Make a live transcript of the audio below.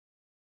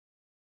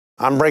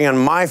I'm bringing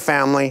my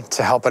family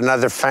to help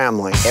another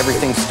family.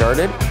 Everything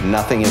started,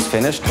 nothing is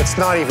finished. It's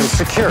not even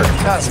secure.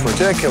 That's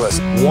ridiculous.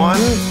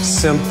 One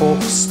simple,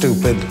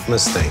 stupid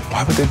mistake.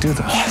 Why would they do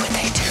that? Why would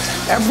they do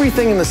that?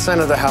 Everything in the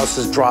center of the house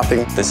is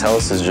dropping. This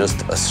house is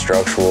just a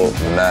structural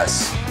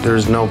mess.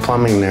 There's no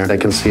plumbing there. They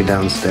can see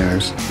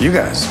downstairs. You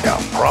guys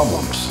got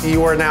problems.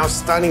 You are now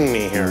stunning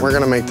me here. We're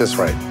gonna make this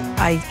right.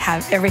 I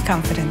have every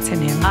confidence in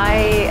him. I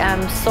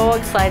am so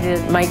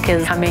excited Mike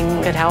is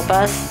coming to help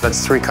us.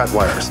 That's 3 cut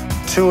wires.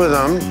 2 of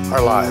them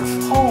are live.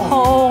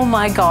 Oh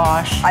my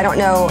gosh. I don't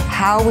know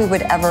how we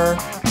would ever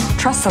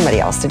trust somebody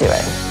else to do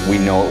it. We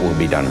know it will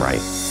be done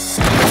right.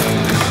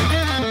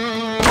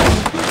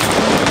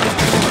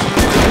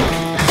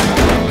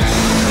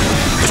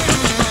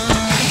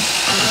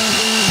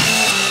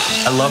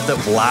 I love the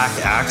black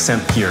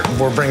accent here.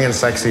 We're bringing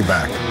sexy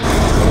back.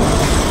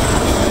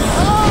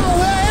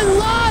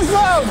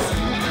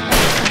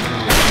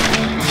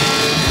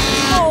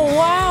 Oh,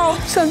 wow.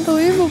 It's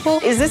unbelievable.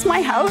 Is this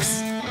my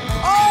house?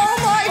 Oh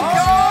my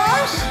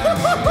gosh!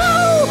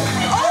 Oh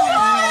my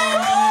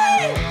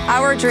God!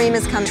 Our dream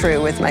has come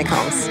true with Mike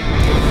Holmes.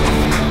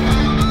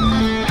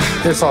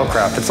 It's all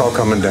crap. It's all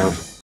coming down.